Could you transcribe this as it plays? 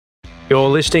You're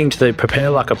listening to the Prepare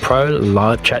Like a Pro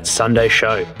Live Chat Sunday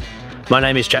show. My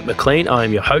name is Jack McLean, I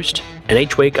am your host, and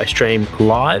each week I stream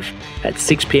live at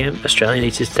 6 p.m. Australian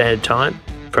Eastern Standard Time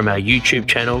from our YouTube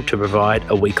channel to provide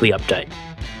a weekly update.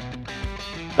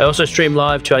 I also stream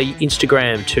live to our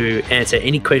Instagram to answer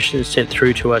any questions sent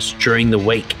through to us during the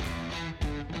week.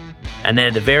 And then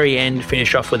at the very end,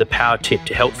 finish off with a power tip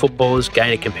to help footballers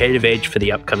gain a competitive edge for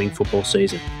the upcoming football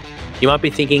season. You might be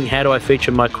thinking, how do I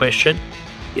feature my question?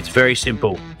 It's very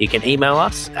simple. You can email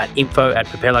us at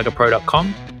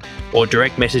info@preparelikeapro.com or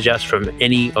direct message us from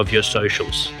any of your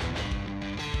socials.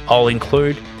 I'll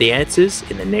include the answers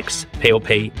in the next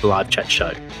PLP live chat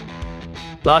show.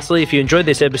 Lastly, if you enjoyed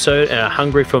this episode and are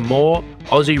hungry for more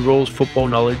Aussie rules football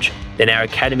knowledge, then our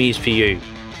academy is for you.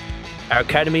 Our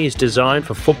academy is designed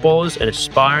for footballers and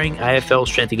aspiring AFL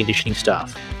strength and conditioning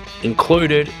staff.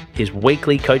 Included is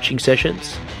weekly coaching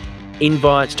sessions,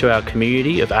 invites to our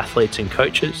community of athletes and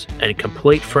coaches, and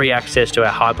complete free access to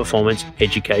our high-performance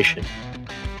education.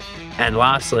 And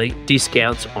lastly,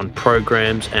 discounts on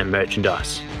programs and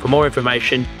merchandise. For more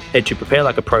information, head to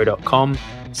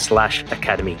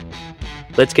preparelikeapro.com/academy.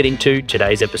 Let's get into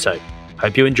today's episode.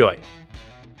 Hope you enjoy.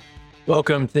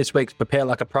 Welcome to this week's Prepare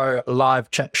Like a Pro live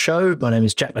chat show. My name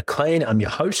is Jack McLean. I'm your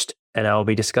host, and I'll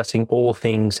be discussing all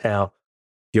things how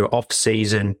your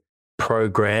off-season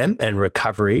program and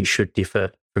recovery should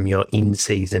differ from your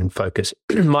in-season focus.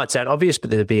 Might sound obvious, but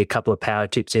there'll be a couple of power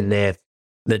tips in there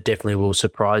that definitely will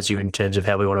surprise you in terms of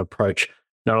how we want to approach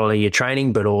not only your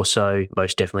training, but also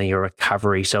most definitely your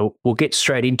recovery. So we'll get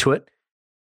straight into it.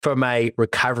 From a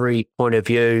recovery point of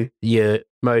view, your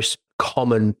most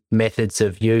common methods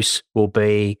of use will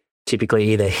be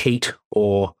typically either heat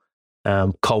or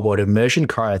cold water immersion,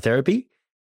 cryotherapy.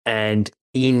 And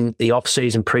in the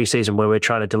off-season, pre-season, where we're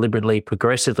trying to deliberately,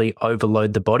 progressively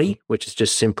overload the body, which is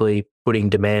just simply putting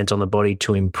demands on the body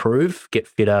to improve, get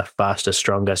fitter, faster,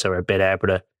 stronger, so we're better able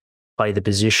to play the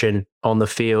position on the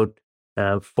field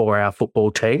for our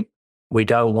football team. We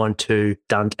don't want to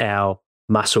stunt our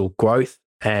muscle growth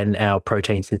and our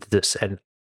protein synthesis. And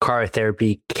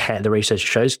cryotherapy, the research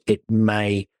shows it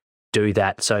may do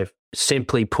that. So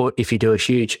simply put, if you do a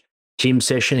huge gym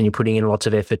session and you're putting in lots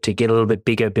of effort to get a little bit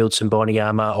bigger, build some body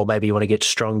armor, or maybe you want to get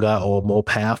stronger or more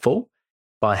powerful,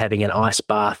 by having an ice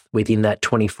bath within that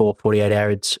 24, 48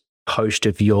 hours post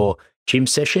of your gym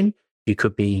session, you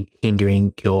could be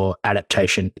hindering your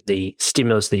adaptation. The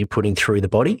stimulus that you're putting through the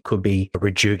body could be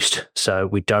reduced. So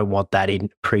we don't want that in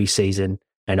pre-season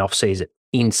and off-season.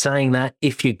 In saying that,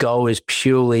 if your goal is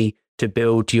purely to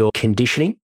build your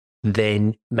conditioning,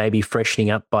 then maybe freshening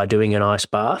up by doing an ice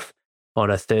bath on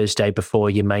a Thursday before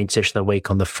your main session of the week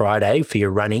on the Friday for your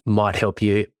running might help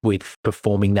you with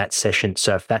performing that session.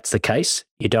 So if that's the case,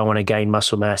 you don't want to gain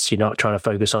muscle mass, you're not trying to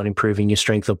focus on improving your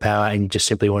strength or power, and you just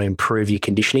simply want to improve your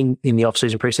conditioning in the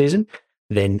off-season, pre-season,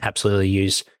 then absolutely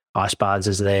use ice baths,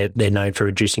 as they're known for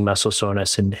reducing muscle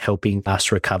soreness and helping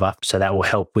us recover. So that will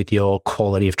help with your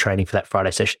quality of training for that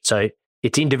Friday session. So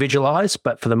it's individualized,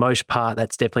 but for the most part,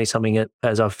 that's definitely something that,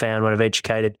 as I've found when I've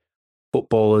educated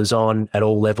footballers on at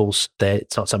all levels, that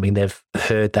it's not something they've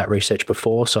heard that research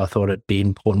before. So I thought it'd be an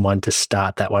important one to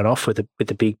start that one off with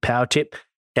a big power tip.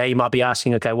 Now you might be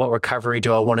asking, okay, what recovery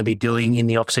do I want to be doing in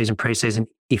the off-season, pre-season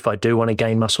if I do want to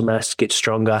gain muscle mass, get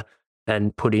stronger,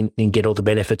 and put in and get all the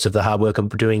benefits of the hard work I'm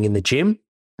doing in the gym?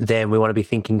 Then we want to be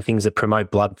thinking things that promote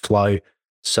blood flow.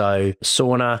 So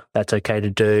sauna, that's okay to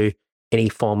do. Any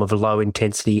form of a low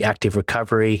intensity active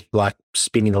recovery, like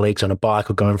spinning the legs on a bike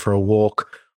or going for a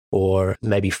walk, or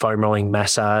maybe foam rolling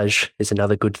massage is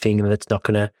another good thing that's not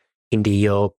going to hinder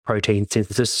your protein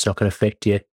synthesis. It's not going to affect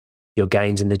your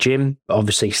gains in the gym.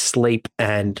 Obviously, sleep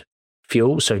and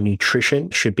fuel, so nutrition,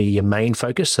 should be your main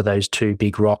focus. So those two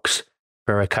big rocks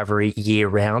for recovery year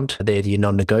round, they're your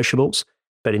non-negotiables.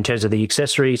 But in terms of the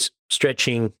accessories,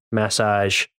 stretching,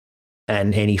 massage,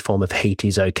 and any form of heat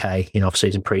is okay in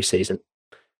off-season, pre-season.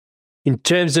 In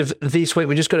terms of this week,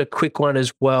 we just got a quick one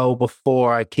as well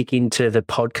before I kick into the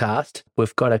podcast.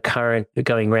 We've got a current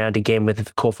going round again with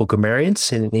the Caulfield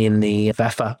Grammarians in the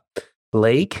VAFA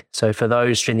League. So for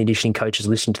those strength and conditioning coaches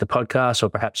listening to the podcast, or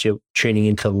perhaps you're tuning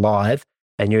into live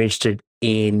and you're interested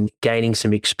in gaining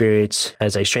some experience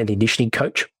as a strength and conditioning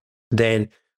coach, then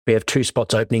we have 2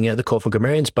 spots opening at the Caulfield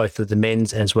Grammarians, both with the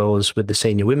men's as well as with the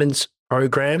senior women's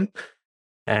program.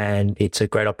 And it's a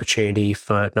great opportunity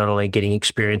for not only getting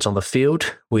experience on the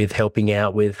field with helping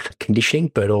out with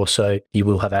conditioning, but also you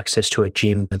will have access to a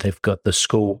gym. They've got the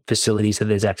school facilities that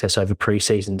there's access over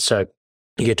pre-season. So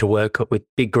you get to work with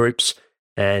big groups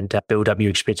and build up your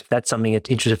experience. If that's something that's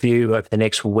interesting for you over the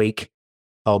next week,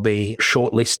 I'll be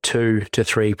shortlist 2 to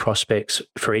 3 prospects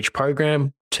for each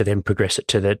program to then progress it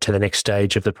to the next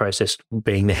stage of the process,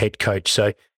 being the head coach.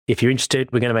 So if you're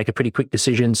interested, we're going to make a pretty quick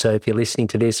decision. So if you're listening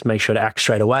to this, make sure to act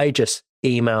straight away. Just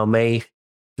email me.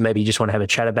 Maybe you just want to have a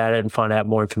chat about it and find out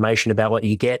more information about what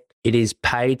you get. It is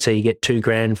paid, so you get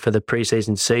 $2,000 for the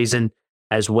preseason season,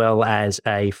 as well as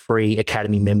a free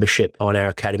academy membership on our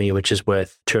academy, which is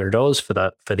worth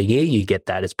 $200 for the year. You get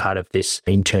that as part of this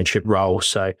internship role.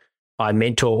 So I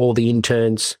mentor all the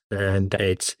interns, and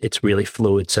it's really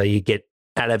fluid. So you get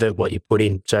out of it what you put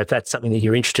in. So if that's something that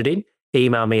you're interested in,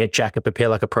 email me at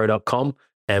jack@preparelikeapro.com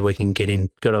and we can get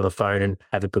on the phone and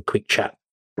have a quick chat.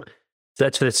 So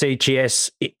that's for the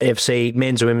CGS FC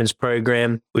men's and women's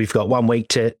program. We've got 1 week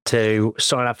to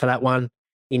sign up for that one.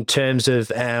 In terms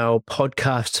of our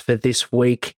podcasts for this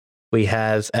week, we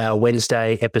have our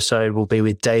Wednesday episode will be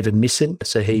with David Misson.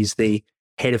 So he's the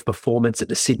head of performance at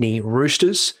the Sydney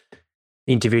Roosters.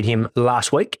 Interviewed him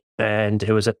last week and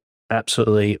it was an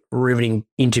absolutely riveting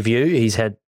interview. He's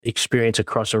had experience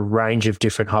across a range of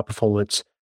different high performance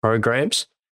programs.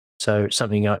 So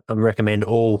something I recommend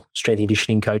all strength and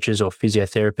conditioning coaches or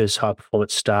physiotherapists, high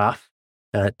performance staff,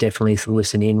 definitely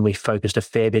listen in. We focused a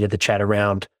fair bit of the chat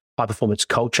around high performance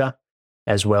culture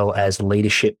as well as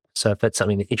leadership. So if that's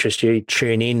something that interests you,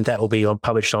 tune in. That will be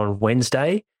published on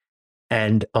Wednesday.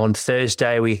 And on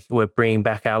Thursday, we're bringing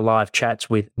back our live chats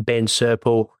with Ben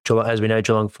Serple. As we know,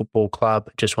 Geelong Football Club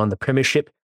just won the premiership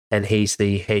and he's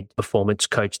the head performance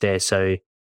coach there. So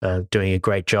doing a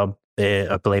great job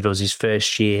there. I believe it was his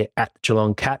first year at the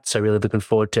Geelong Cats. So really looking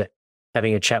forward to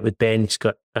having a chat with Ben. He's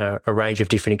got a range of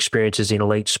different experiences in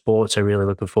elite sports. So really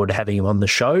looking forward to having him on the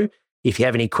show. If you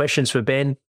have any questions for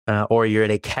Ben or you're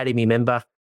an Academy member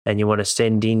and you want to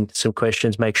send in some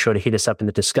questions, make sure to hit us up in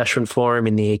the discussion forum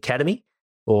in the Academy,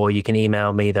 or you can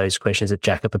email me those questions at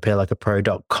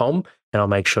jack@preparelikeapro.com and I'll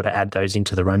make sure to add those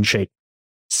into the run sheet.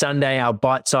 Sunday, our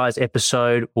bite-sized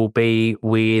episode will be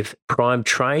with Prime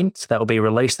Train. So that will be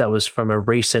released. That was from a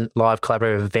recent live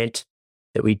collaborative event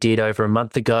that we did over a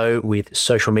month ago with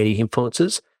social media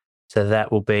influencers. So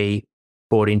that will be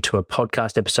brought into a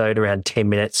podcast episode around 10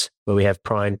 minutes where we have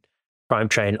Prime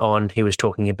Train on. He was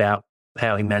talking about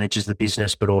how he manages the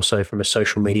business, but also from a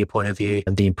social media point of view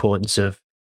and the importance of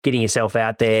getting yourself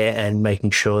out there and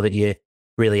making sure that you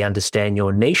really understand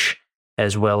your niche,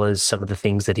 as well as some of the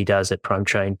things that he does at Prime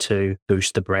Train to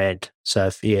boost the brand. So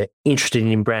if you're interested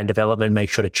in brand development, make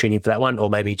sure to tune in for that one, or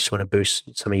maybe you just want to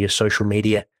boost some of your social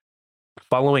media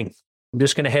following. I'm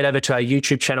just going to head over to our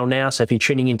YouTube channel now. So if you're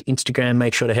tuning into Instagram,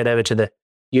 make sure to head over to the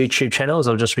YouTube channels.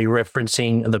 I'll just be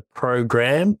referencing the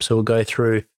program. So we'll go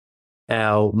through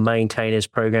our maintainers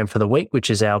program for the week, which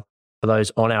is for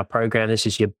those on our program, this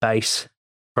is your base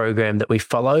program that we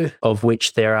follow, of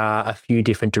which there are a few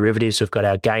different derivatives. We've got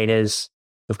our gainers,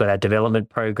 we've got our development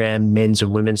program, men's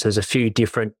and women's. There's a few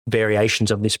different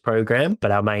variations of this program,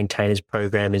 but our maintainers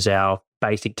program is our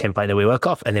basic template that we work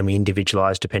off, and then we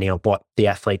individualize depending on what the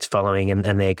athlete's following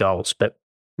and their goals. But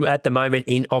at the moment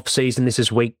in off-season, this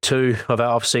is week 2 of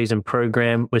our off-season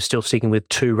program. We're still sticking with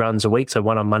 2 runs a week, so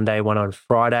one on Monday, one on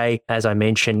Friday. As I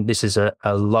mentioned, this is a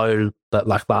low, but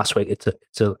like last week, it's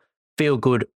a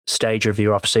feel-good stage of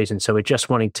your off-season. So we're just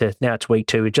wanting to, now it's week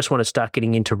 2, we just want to start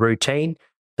getting into routine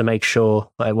to make sure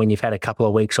when you've had a couple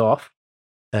of weeks off,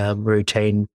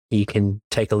 routine, you can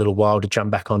take a little while to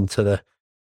jump back onto the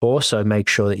course. So make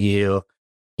sure that you're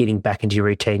getting back into your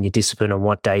routine, your discipline on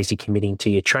what days you're committing to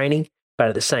your training. But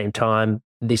at the same time,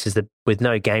 with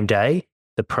no game day,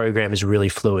 the program is really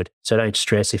fluid. So don't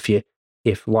stress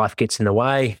if life gets in the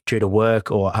way due to work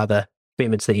or other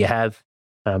commitments that you have,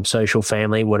 social,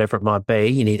 family, whatever it might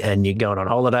be, and you're going on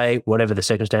holiday, whatever the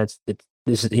circumstance.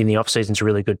 This is in the off season is a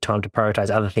really good time to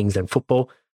prioritize other things than football.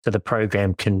 So the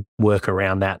program can work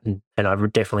around that, and I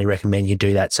would definitely recommend you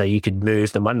do that. So you could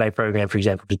move the Monday program, for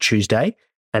example, to Tuesday,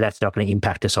 and that's not going to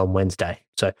impact us on Wednesday.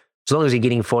 So as long as you're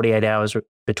getting 48 hours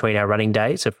between our running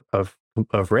days of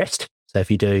rest. So if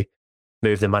you do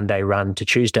move the Monday run to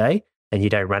Tuesday and you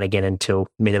don't run again until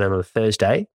minimum of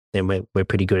Thursday, then we're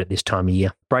pretty good at this time of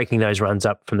year. Breaking those runs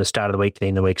up from the start of the week to the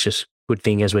end of the week is just a good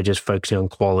thing, as we're just focusing on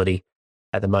quality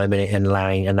at the moment and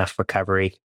allowing enough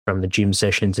recovery from the gym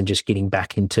sessions and just getting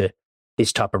back into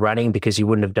this type of running, because you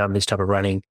wouldn't have done this type of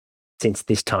running since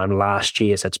this time last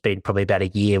year. So it's been probably about a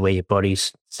year where your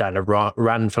body's starting to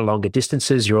run for longer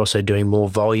distances. You're also doing more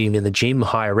volume in the gym,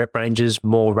 higher rep ranges,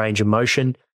 more range of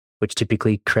motion, which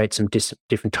typically creates some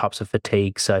different types of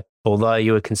fatigue. So although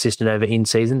you were consistent over in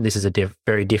season, this is a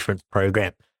very different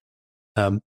program.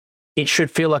 It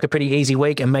should feel like a pretty easy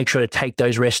week, and make sure to take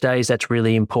those rest days. That's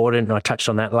really important. And I touched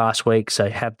on that last week. So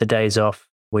have the days off,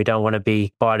 We don't want to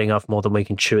be biting off more than we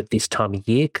can chew at this time of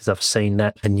year, because I've seen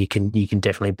that, and you can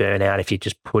definitely burn out if you're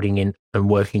just putting in and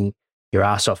working your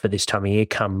ass off at this time of year.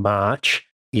 Come March,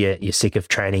 you're sick of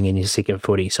training and you're sick of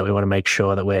footy. So we want to make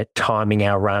sure that we're timing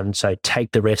our run. So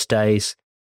take the rest days,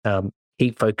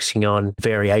 keep focusing on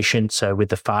variation. So with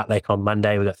the fartlek on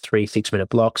Monday, we've got 3 6-minute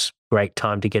blocks. Great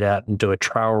time to get out and do a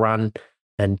trail run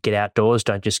and get outdoors.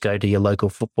 Don't just go to your local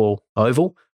football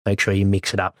oval. Make sure you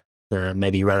mix it up.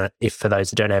 Maybe run it, if for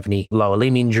those that don't have any lower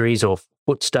limb injuries or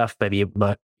foot stuff, maybe you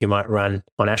might run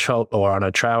on asphalt or on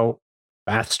a trail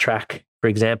baths track, for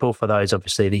example. For those,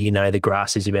 obviously, that the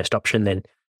grass is your best option, then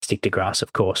stick to grass,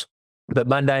 of course. But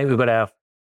Monday, we've got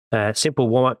our simple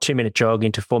warm-up, 2-minute jog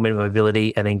into 4-minute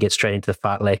mobility, and then get straight into the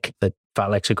fartlek. The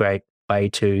fartlek's a great way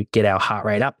to get our heart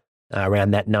rate up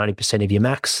around that 90% of your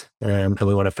max. And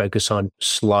we want to focus on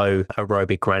slow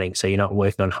aerobic running. So you're not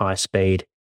working on high speed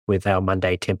with our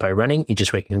Monday tempo running. You're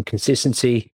just working on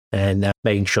consistency and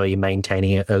making sure you're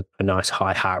maintaining a nice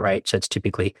high heart rate. So it's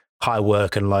typically high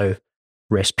work and low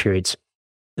rest periods.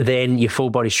 Then your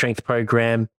full body strength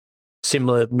program,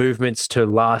 similar movements to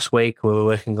last week. We were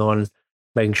working on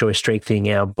making sure we're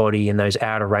strengthening our body in those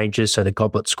outer ranges. So the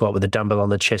goblet squat with a dumbbell on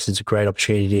the chest is a great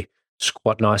opportunity to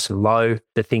squat nice and low.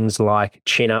 The things like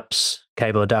chin-ups,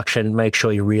 cable adduction, make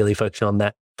sure you're really focusing on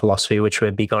that philosophy, which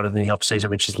we're big on in the off season,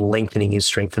 which is lengthening is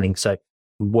strengthening. So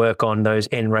work on those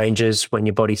end ranges when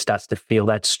your body starts to feel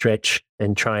that stretch,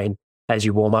 and train as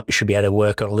you warm up. You should be able to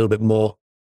work on a little bit more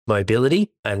mobility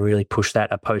and really push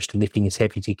that, opposed to lifting as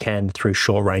heavy as you can through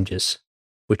short ranges,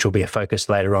 which will be a focus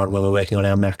later on when we're working on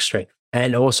our max strength.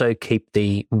 And also keep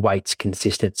the weights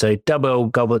consistent. So dumbbell,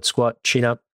 goblet squat, chin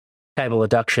up, cable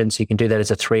adduction. So you can do that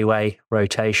as a 3-way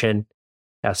rotation.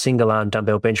 Our single arm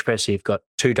dumbbell bench press, so you've got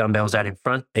 2 dumbbells out in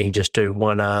front and you just do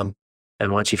one arm.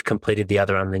 And once you've completed the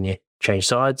other arm, then you change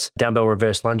sides. Dumbbell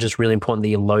reverse lunges, really important that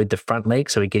you load the front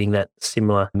leg. So we're getting that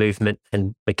similar movement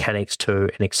and mechanics to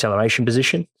an acceleration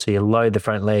position. So you load the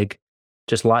front leg,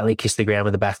 just lightly kiss the ground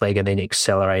with the back leg and then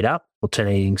accelerate up,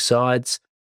 alternating sides.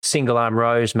 Single arm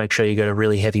rows, make sure you got a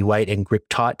really heavy weight and grip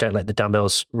tight. Don't let the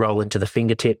dumbbells roll into the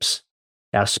fingertips.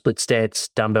 Our split stance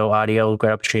dumbbell RDL,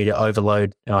 great opportunity to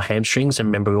overload our hamstrings. And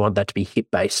remember, we want that to be hip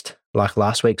based like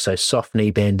last week. So soft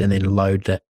knee bend and then load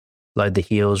the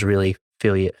heels, really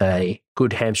feel a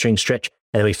good hamstring stretch.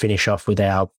 And then we finish off with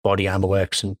our body armor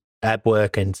work, some ab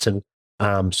work and some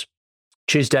arms.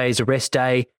 Tuesday is a rest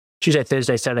day. Tuesday,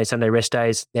 Thursday, Saturday, Sunday, rest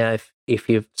days. Now, if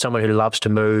you're someone who loves to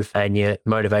move and your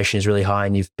motivation is really high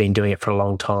and you've been doing it for a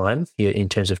long time in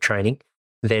terms of training,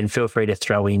 then feel free to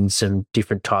throw in some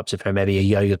different types of, maybe a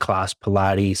yoga class,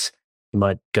 Pilates. You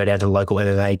might go down to the local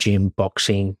MMA gym,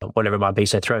 boxing, whatever it might be.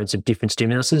 So throw in some different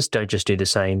stimuluses. Don't just do the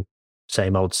same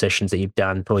old sessions that you've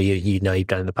done or you've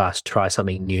done in the past. Try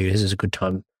something new. This is a good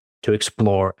time to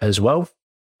explore as well.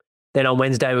 Then on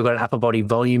Wednesday, we've got an upper body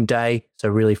volume day. So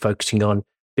really focusing on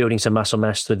building some muscle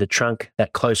mass through the trunk.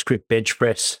 That close grip bench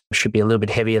press should be a little bit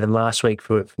heavier than last week,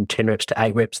 from 10 reps to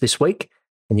 8 reps this week.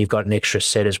 And you've got an extra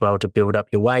set as well to build up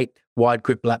your weight. Wide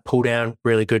grip lat pull down,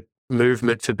 really good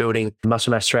movement for building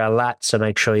muscle mass through our lats. So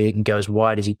make sure you can go as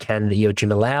wide as you can that your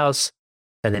gym allows.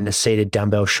 And then the seated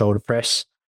dumbbell shoulder press.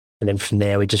 And then from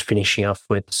there, we're just finishing off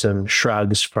with some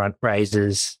shrugs, front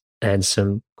raises, and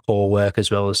some core work,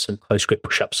 as well as some close grip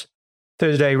push-ups.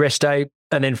 Thursday, rest day.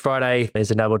 And then Friday is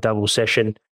another double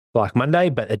session like Monday,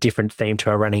 but a different theme to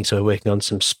our running. So we're working on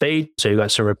some speed. So you've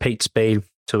got some repeat speed.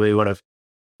 So we want to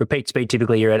repeat speed.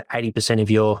 Typically you're at 80%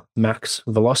 of your max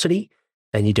velocity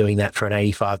and you're doing that for an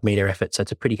 85-meter effort. So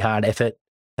it's a pretty hard effort.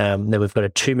 Then we've got a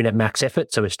 2-minute max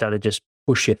effort. So we started just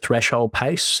push your threshold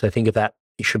pace. So think of that.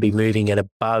 You should be moving at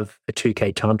above a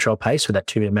 2K time trial pace for that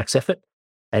 2-minute max effort.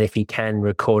 And if you can,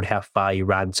 record how far you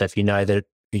run. So if you know that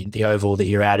the oval that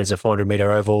you're at is a 400-meter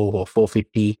oval or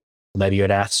 450, maybe you're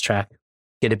at Aths track,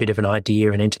 get a bit of an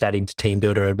idea and enter that into Team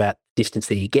Builder about the distance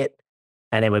that you get.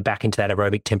 And then we're back into that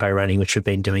aerobic tempo running, which we've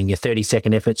been doing. Your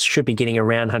 30-second efforts should be getting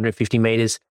around 150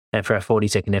 meters. And for our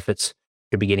 40-second efforts,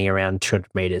 should be getting around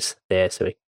 200 meters there.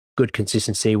 So good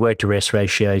consistency. Work to rest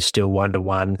ratio is still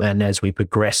 1-to-1. And as we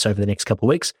progress over the next couple of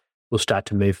weeks, we'll start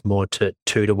to move more to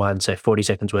 2-to-1. So 40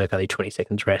 seconds work, only 20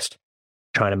 seconds rest,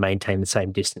 trying to maintain the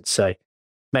same distance. So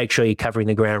make sure you're covering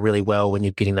the ground really well when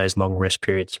you're getting those long rest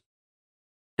periods.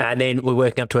 And then we're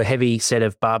working up to a heavy set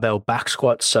of barbell back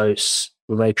squats. So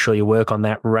we'll make sure you work on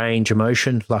that range of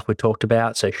motion like we talked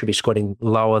about. So you should be squatting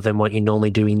lower than what you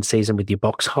normally do in season with your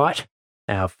box height.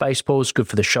 Our face pulls, good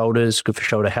for the shoulders, good for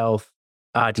shoulder health.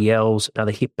 RDLs,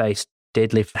 another hip-based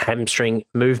deadlift hamstring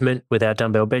movement with our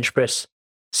dumbbell bench press.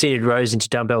 Seated rows into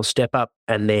dumbbell step up.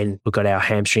 And then we've got our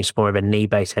hamstrings, more of a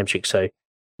knee-based hamstring. So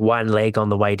one leg on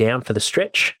the way down for the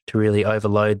stretch to really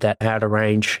overload that outer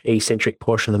range eccentric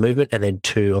portion of the movement, and then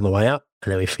 2 on the way up.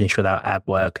 And then we finish with our ab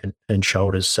work and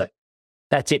shoulders. So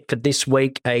that's it for this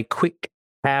week. A quick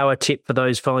power tip for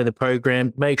those following the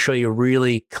program: make sure you're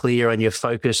really clear on your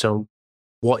focus on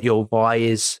what your why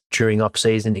is during off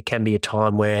season. It can be a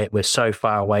time where we're so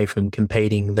far away from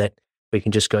competing that we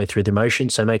can just go through the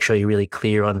motions. So make sure you're really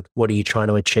clear on what are you trying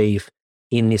to achieve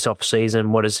in this off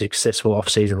season. What does a successful off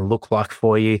season look like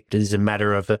for you? Does it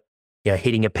matter of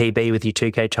hitting a PB with your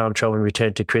 2K time trial when we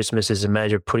return to Christmas? Is it a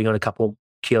matter of putting on a couple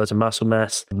kilos of muscle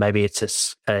mass? Maybe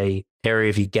it's a area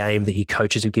of your game that your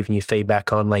coaches have given you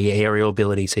feedback on, like your aerial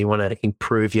ability. So you want to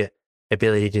improve your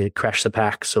ability to crash the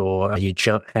packs, or you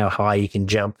jump, how high you can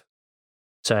jump.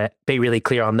 So be really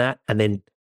clear on that, and then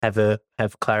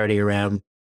have clarity around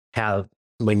how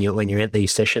when you're at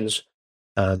these sessions,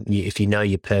 if you know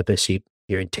your purpose,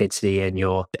 your intensity and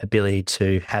your ability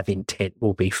to have intent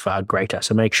will be far greater.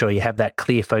 So make sure you have that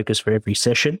clear focus for every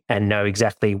session and know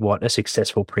exactly what a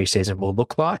successful preseason will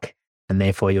look like, and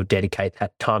therefore you'll dedicate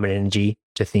that time and energy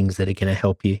to things that are going to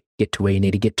help you get to where you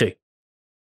need to get to.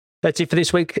 That's it for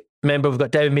this week. Remember, we've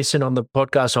got David Misson on the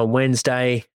podcast on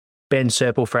Wednesday, Ben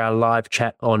Serple for our live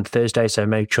chat on Thursday. So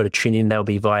make sure to tune in. They'll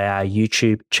be via our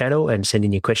YouTube channel, and send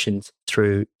in your questions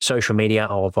through social media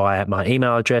or via my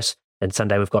email address. And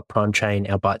Sunday, we've got Prime Chain,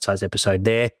 our bite-sized episode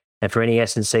there. And for any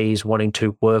S&Cs wanting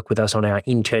to work with us on our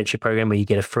internship program, where you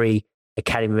get a free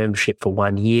academy membership for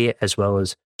 1 year, as well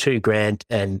as $2,000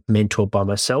 and mentored by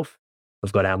myself.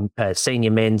 We've got our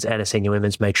senior men's and a senior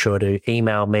women's. Make sure to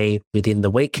email me within the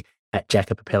week at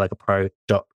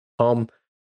jack@preparelikeapro.com.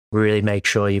 Really make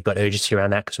sure you've got urgency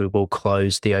around that, because we will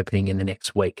close the opening in the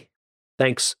next week.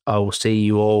 Thanks. I will see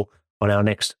you all on our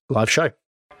next live show.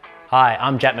 Hi,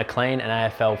 I'm Jack McLean, an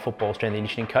AFL football strength and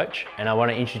conditioning coach, and I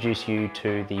want to introduce you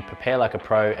to the Prepare Like a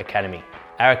Pro Academy.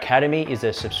 Our academy is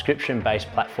a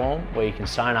subscription-based platform where you can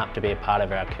sign up to be a part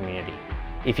of our community.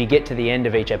 If you get to the end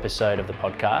of each episode of the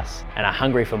podcast and are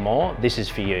hungry for more, this is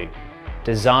for you.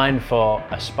 Designed for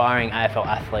aspiring AFL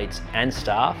athletes and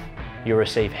staff, you'll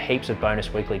receive heaps of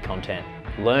bonus weekly content,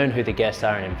 learn who the guests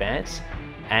are in advance,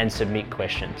 and submit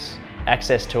questions.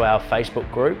 Access to our Facebook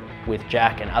group with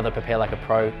Jack and other Prepare Like a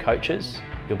Pro coaches.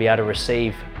 You'll be able to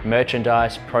receive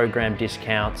merchandise, program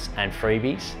discounts, and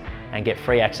freebies, and get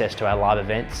free access to our live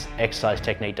events, exercise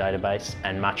technique database,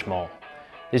 and much more.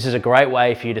 This is a great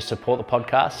way for you to support the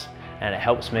podcast, and it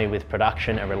helps me with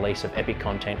production and release of epic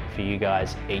content for you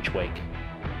guys each week.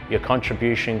 Your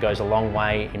contribution goes a long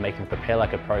way in making the Prepare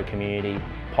Like a Pro community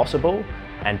possible,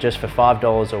 and just for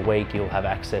 $5 a week, you'll have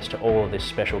access to all of this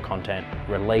special content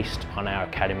released on our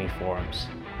Academy forums.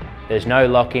 There's no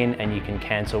lock-in, and you can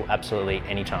cancel absolutely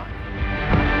anytime.